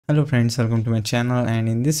Hello friends, welcome to my channel, and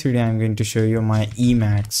in this video I'm going to show you my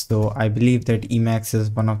Emacs. So I believe that Emacs is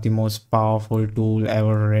one of the most powerful tool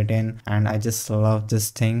ever written, and I just love this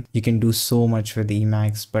thing. You can do so much with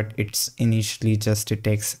Emacs, but it's initially just a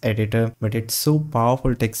text editor, but it's so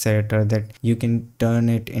powerful text editor that you can turn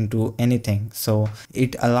it into anything. So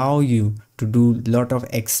it allow you to do lot of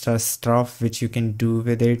extra stuff which you can do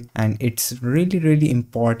with it, and it's really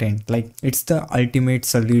important. Like, it's the ultimate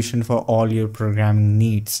solution for all your programming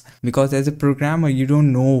needs, because as a programmer you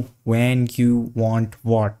don't know when you want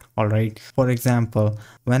what. All right, for example,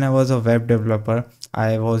 when I was a web developer,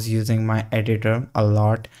 I was using my editor a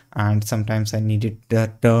lot, and sometimes I needed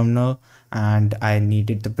the terminal and I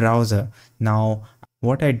needed the browser. Now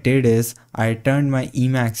what I did is I turned my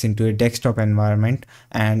Emacs into a desktop environment,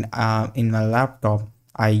 and in my laptop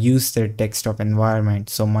I used the desktop environment.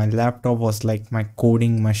 So my laptop was like my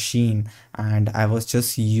coding machine, and I was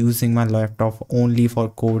just using my laptop only for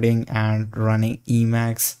coding and running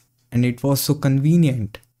Emacs, and it was so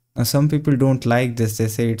convenient. Now, some people don't like this, they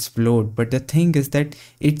say it's bloat, but the thing is that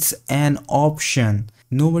it's an option.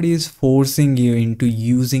 Nobody is forcing you into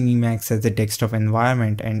using Emacs as a desktop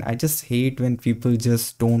environment, and I just hate when people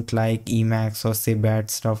just don't like Emacs or say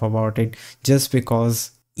bad stuff about it just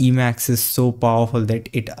because Emacs is so powerful that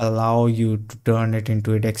it allow you to turn it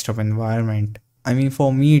into a desktop environment. I mean,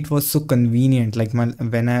 for me it was so convenient. Like,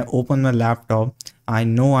 when I open my laptop, I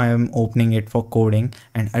know I am opening it for coding,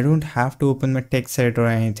 and I don't have to open my text editor or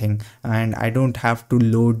anything, and I don't have to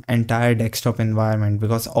load entire desktop environment,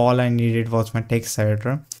 because all I needed was my text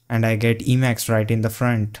editor, and I get Emacs right in the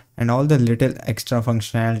front. And all the little extra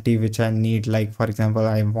functionality which I need, like for example,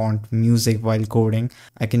 I want music while coding,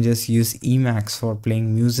 I can just use Emacs for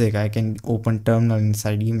playing music. I can open terminal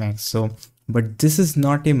inside Emacs. So but this is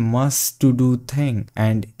not a must to do thing,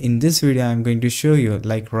 and in this video I'm going to show you.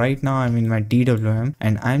 Like, right now I'm in my DWM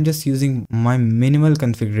and I'm just using my minimal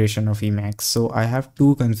configuration of Emacs. So I have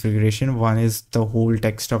two configuration. One is the whole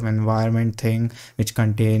desktop environment thing which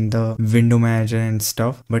contain the window manager and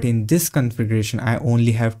stuff, but in this configuration I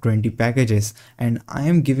only have 20 packages, and I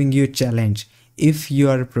am giving you a challenge. If you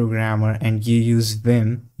are a programmer and you use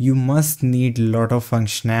Vim, you must need a lot of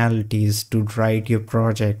functionalities to write your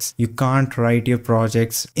projects. You can't write your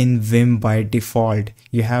projects in Vim by default.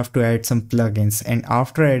 You have to add some plugins, and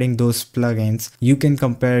after adding those plugins, you can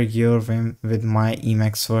compare your Vim with my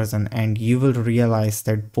Emacs version, and you will realize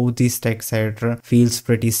that both these text editor feels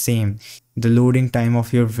pretty same. The loading time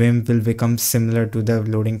of your Vim will become similar to the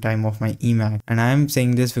loading time of my Emacs. And I am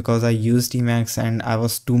saying this because I used Emacs and I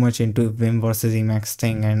was too much into Vim versus Emacs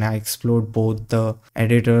thing, and I explored both the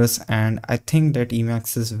editors, and I think that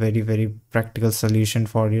Emacs is very practical solution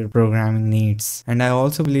for your programming needs. And I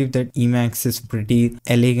also believe that Emacs is pretty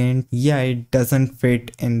elegant. Yeah, it doesn't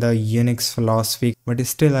fit in the Unix philosophy, but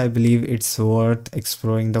still I believe it's worth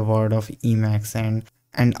exploring the world of Emacs.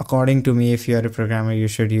 And according to me, if you are a programmer, you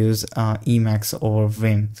should use Emacs over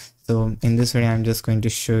Vim. So in this video, I'm just going to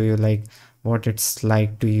show you like what it's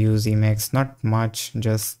like to use Emacs. Not much,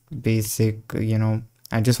 just basic,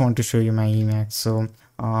 I just want to show you my Emacs. So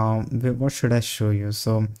what should I show you?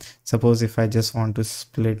 So suppose if I just want to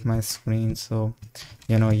split my screen, so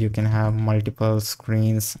you can have multiple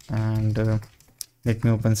screens, and let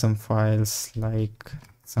me open some files, like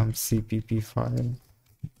some CPP file.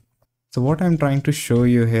 So what I'm trying to show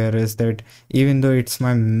you here is that even though it's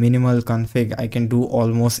my minimal config, I can do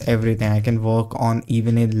almost everything. I can work on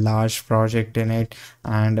even a large project in it,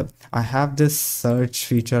 and I have this search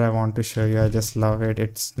feature I want to show you. I just love it.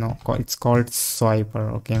 It's called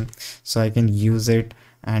Swiper. Okay, so I can use it,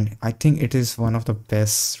 and I think it is one of the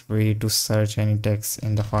best way to search any text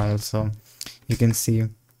in the file. So you can see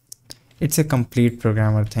it's a complete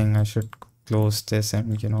programmer thing. I should close this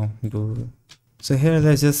and do. So here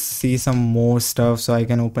let's just see some more stuff. So I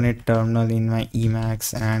can open a terminal in my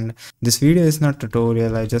Emacs, and this video is not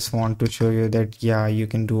tutorial. I just want to show you that yeah, you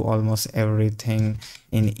can do almost everything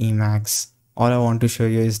in Emacs. All I want to show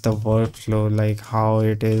you is the workflow, like how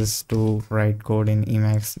it is to write code in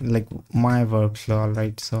Emacs, like my workflow. All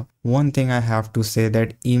right, so one thing I have to say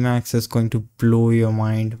that Emacs is going to blow your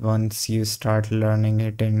mind once you start learning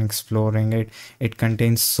it and exploring it. It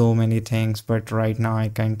contains so many things, but right now I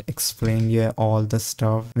can't explain you all the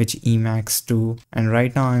stuff which Emacs do. And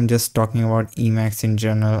right now I'm just talking about Emacs in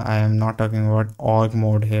general. I am not talking about org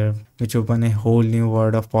mode here, which open a whole new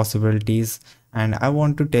world of possibilities. And I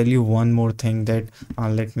want to tell you one more thing, that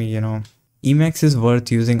Emacs is worth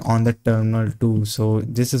using on the terminal too. So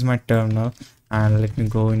this is my terminal, and let me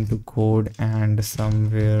go into code and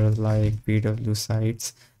somewhere like PW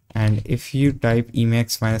sites, and if you type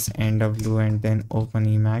Emacs -nw and then open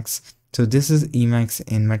Emacs, So this is Emacs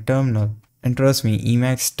in my terminal. And trust me,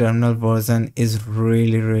 Emacs terminal version is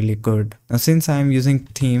really good. Now since I am using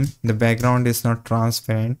theme, the background is not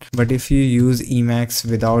transparent. But if you use Emacs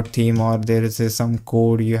without theme, or there is some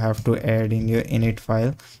code you have to add in your init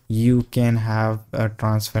file, you can have a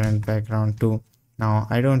transparent background too. Now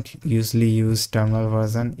I don't usually use terminal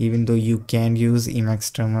version, even though you can use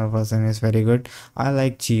Emacs terminal version is very good. I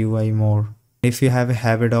like GUI more. If you have a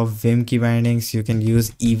habit of Vim key bindings, you can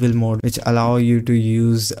use evil mode, which allow you to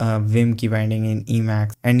use Vim key binding in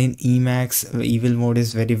Emacs. And in Emacs, evil mode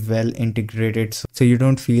is very well integrated, so you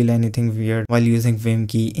don't feel anything weird while using Vim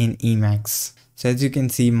key in Emacs. So as you can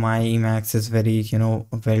see, my Emacs is very,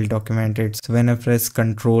 well documented. So when I press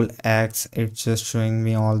Control X, it's just showing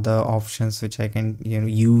me all the options which I can,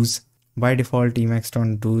 use. By default, Emacs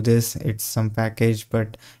don't do this. It's some package,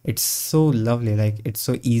 but it's so lovely. Like, it's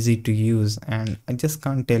so easy to use, and I just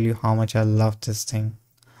can't tell you how much I love this thing.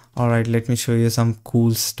 All right, let me show you some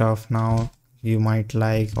cool stuff now you might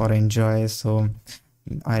like or enjoy. So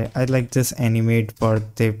I like this animate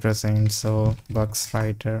birthday present. So Bugs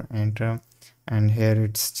Writer, enter, and here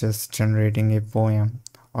it's just generating a poem,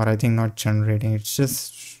 or I think not generating, it's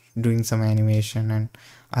just doing some animation, and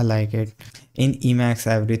I like it. In Emacs,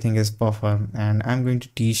 everything is buffer, and I'm going to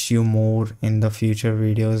teach you more in the future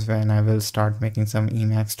videos when I will start making some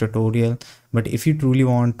Emacs tutorial. But if you truly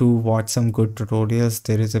want to watch some good tutorials,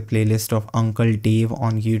 there is a playlist of Uncle Dave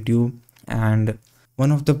on YouTube. And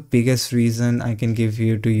one of the biggest reason I can give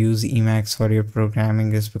you to use Emacs for your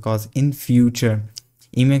programming is because in future,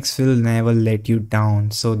 Emacs will never let you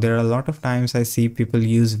down. So there are a lot of times I see people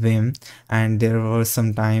use Vim, and there was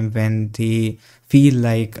some time when they feel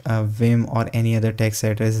like Vim or any other text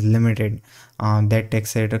editor is limited. That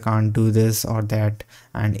text editor can't do this or that.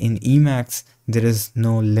 And in Emacs, there is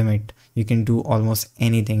no limit. You can do almost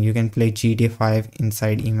anything. You can play GTA 5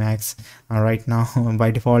 inside Emacs. Right now,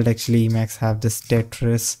 by default, actually, Emacs have this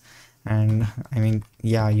Tetris, and I mean,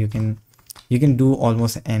 yeah, you can do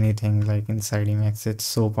almost anything like inside Emacs. It's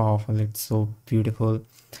so powerful, it's so beautiful,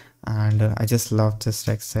 and I just love this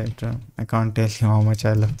text editor. I can't tell you how much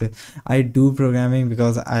I love it. I do programming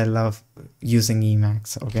because I love using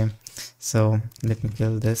Emacs. Okay, so let me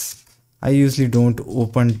kill this. I usually don't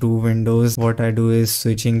open two windows. What I do is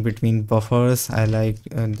switching between buffers. I like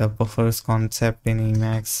the buffers concept in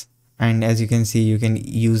Emacs. And as you can see, you can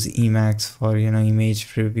use Emacs for, image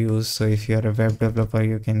previews. So if you're a web developer,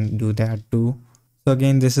 you can do that too. So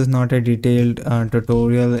again, this is not a detailed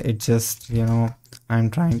tutorial. It's just,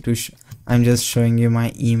 I'm just showing you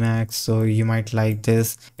my Emacs, so you might like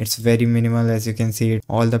this. It's very minimal. As you can see,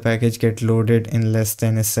 all the package get loaded in less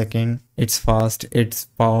than a second. It's fast, it's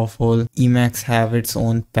powerful. Emacs have its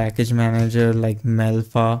own package manager like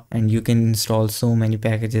Melfa, and you can install so many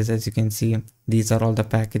packages. As you can see, these are all the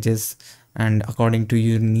packages, and according to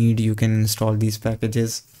your need, you can install these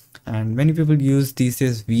packages. And many people use these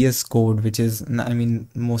days VS Code, which is, I mean,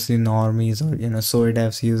 mostly normies or soy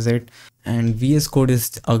devs use it. And VS Code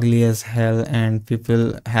is ugly as hell, and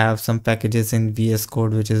people have some packages in VS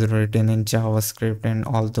Code which is written in JavaScript and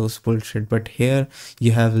all those bullshit. But here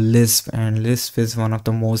you have Lisp, and Lisp is one of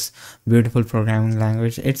the most beautiful programming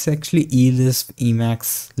language. It's actually eLisp,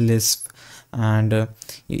 Emacs Lisp, and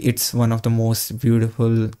it's one of the most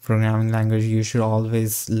beautiful programming language. You should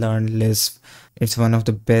always learn Lisp. It's one of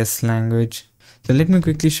the best language. So let me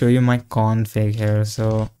quickly show you my config here.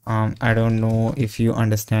 So I don't know if you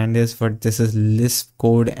understand this, but this is Lisp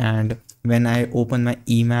code, and when I open my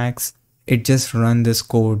Emacs, it just run this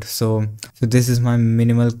code. So this is my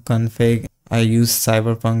minimal config. I use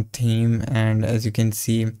Cyberpunk theme, and as you can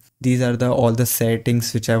see, these are all the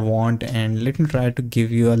settings which I want. And let me try to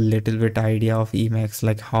give you a little bit idea of Emacs,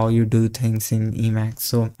 like how you do things in Emacs.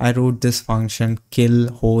 So I wrote this function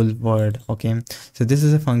kill whole word. Okay, so this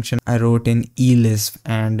is a function I wrote in eLisp,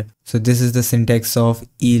 and so this is the syntax of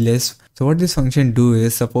eLisp. So what this function do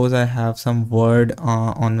is, suppose I have some word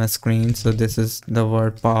on my screen. So this is the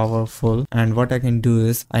word powerful, and what I can do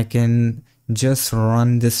is I can just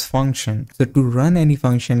run this function. So to run any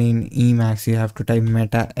function in Emacs, you have to type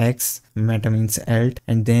meta x, meta means alt,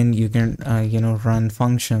 and then you can run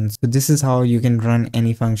functions. So this is how you can run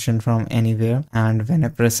any function from anywhere, and when I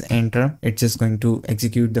press enter, it's just going to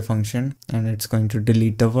execute the function, and it's going to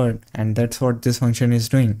delete the word. And that's what this function is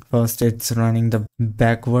doing. First it's running the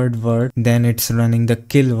backward word, then it's running the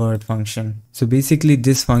kill word function. So basically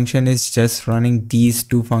this function is just running these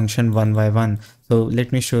two functions one by one. So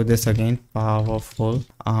let me show this again. Powerful,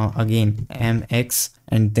 again mx,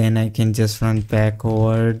 and then I can just run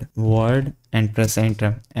backward word and press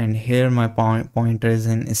enter. And here my pointer is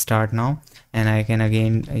in start now, and I can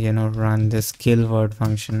again, run this kill word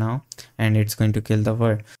function now, and it's going to kill the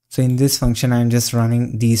word. So in this function, I'm just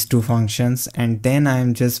running these two functions, and then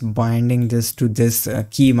I'm just binding this to this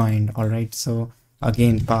key bind. All right, so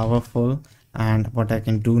again, powerful. And what I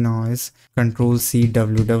can do now is control C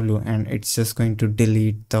WW, and it's just going to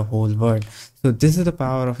delete the whole word. So this is the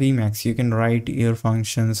power of Emacs. You can write your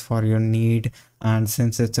functions for your need, and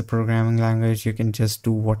since it's a programming language, you can just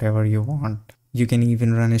do whatever you want. You can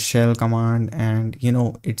even run a shell command, and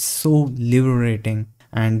it's so liberating.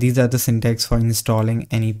 And these are the syntax for installing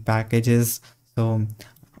any packages. So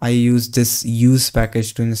I use this use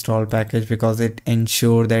package to install package because it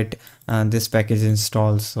ensure that this package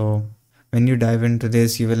installs. So when you dive into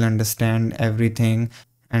this, you will understand everything.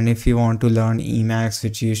 And if you want to learn Emacs,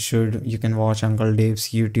 which you should, you can watch Uncle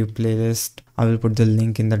Dave's YouTube playlist. I will put the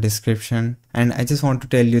link in the description. And I just want to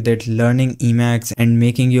tell you that learning Emacs and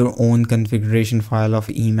making your own configuration file of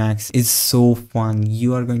Emacs is so fun.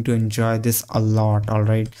 You are going to enjoy this a lot, all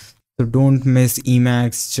right? So don't miss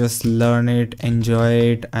Emacs, just learn it, enjoy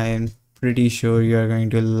it. I am pretty sure you are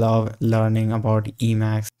going to love learning about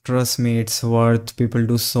Emacs. Trust me, it's worth. People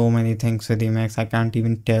do so many things with Emacs, I can't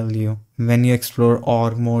even tell you. When you explore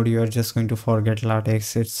org mode, you are just going to forget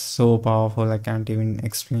LaTeX. It's so powerful, I can't even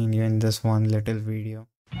explain you in this one little video.